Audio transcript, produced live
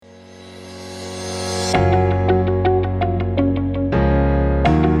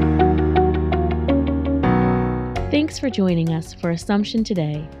for joining us for Assumption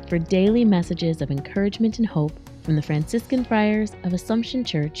Today for daily messages of encouragement and hope from the Franciscan Friars of Assumption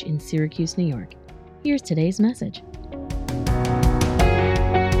Church in Syracuse, New York. Here's today's message.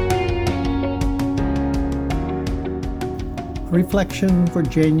 Reflection for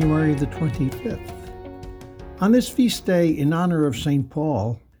January the 25th. On this feast day in honor of St.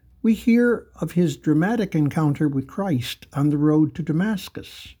 Paul, we hear of his dramatic encounter with Christ on the road to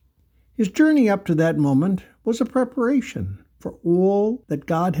Damascus. His journey up to that moment was a preparation for all that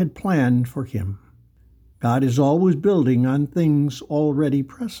God had planned for him. God is always building on things already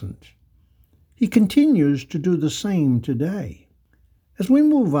present. He continues to do the same today. As we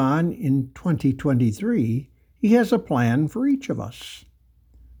move on in 2023, He has a plan for each of us.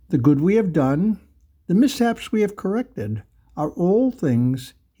 The good we have done, the mishaps we have corrected, are all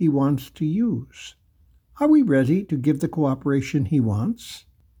things He wants to use. Are we ready to give the cooperation He wants?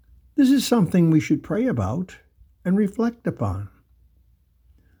 This is something we should pray about and reflect upon.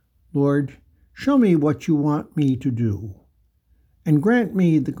 Lord, show me what you want me to do, and grant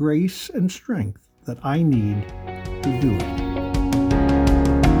me the grace and strength that I need to do it.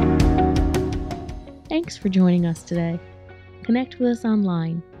 Thanks for joining us today. Connect with us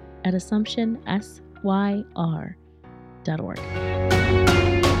online at AssumptionSYR.org.